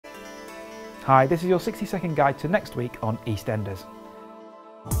Hi, this is your 60-second guide to next week on EastEnders.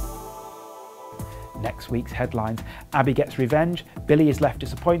 Next week's headlines: Abby gets revenge, Billy is left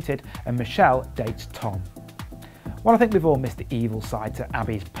disappointed, and Michelle dates Tom. Well, I think we've all missed the evil side to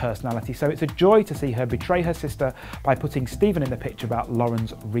Abby's personality, so it's a joy to see her betray her sister by putting Stephen in the picture about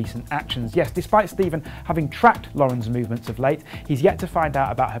Lauren's recent actions. Yes, despite Stephen having tracked Lauren's movements of late, he's yet to find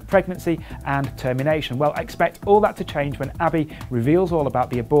out about her pregnancy and termination. Well, expect all that to change when Abby reveals all about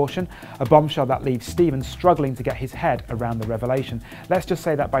the abortion, a bombshell that leaves Stephen struggling to get his head around the revelation. Let's just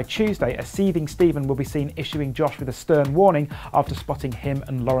say that by Tuesday, a seething Stephen will be seen issuing Josh with a stern warning after spotting him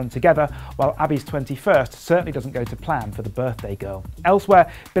and Lauren together, while Abby's 21st certainly doesn't go to plan for the birthday girl.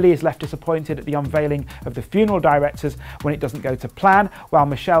 Elsewhere, Billy is left disappointed at the unveiling of the funeral directors when it doesn't go to plan, while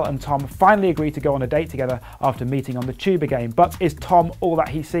Michelle and Tom finally agree to go on a date together after meeting on the tube again. But is Tom all that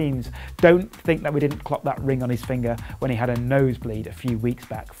he seems? Don't think that we didn't clock that ring on his finger when he had a nosebleed a few weeks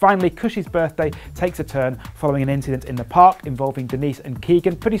back. Finally, Cushie's birthday takes a turn following an incident in the park involving Denise and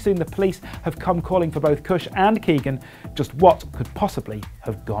Keegan. Pretty soon the police have come calling for both Cush and Keegan. Just what could possibly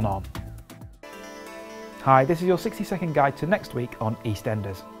have gone on? Hi, this is your 60-second guide to next week on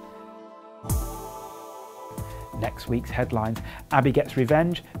EastEnders. Next week's headlines: Abby gets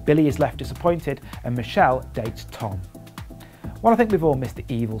revenge, Billy is left disappointed, and Michelle dates Tom. Well, I think we've all missed the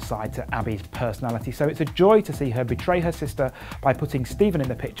evil side to Abby's personality, so it's a joy to see her betray her sister by putting Stephen in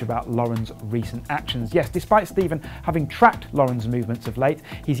the picture about Lauren's recent actions. Yes, despite Stephen having tracked Lauren's movements of late,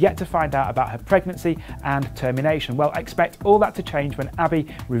 he's yet to find out about her pregnancy and termination. Well, expect all that to change when Abby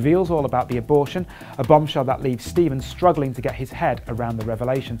reveals all about the abortion, a bombshell that leaves Stephen struggling to get his head around the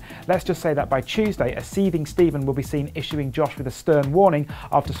revelation. Let's just say that by Tuesday, a seething Stephen will be seen issuing Josh with a stern warning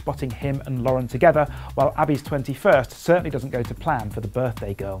after spotting him and Lauren together, while Abby's 21st certainly doesn't go to plan for the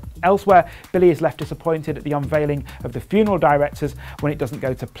birthday girl. Elsewhere, Billy is left disappointed at the unveiling of the funeral directors when it doesn't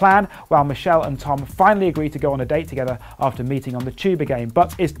go to plan, while Michelle and Tom finally agree to go on a date together after meeting on the tube again.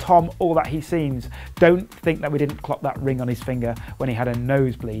 But is Tom all that he seems? Don't think that we didn't clock that ring on his finger when he had a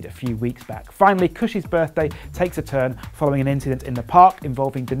nosebleed a few weeks back. Finally, Cushie's birthday takes a turn following an incident in the park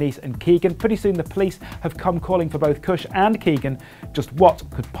involving Denise and Keegan. Pretty soon the police have come calling for both Cush and Keegan. Just what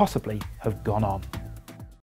could possibly have gone on?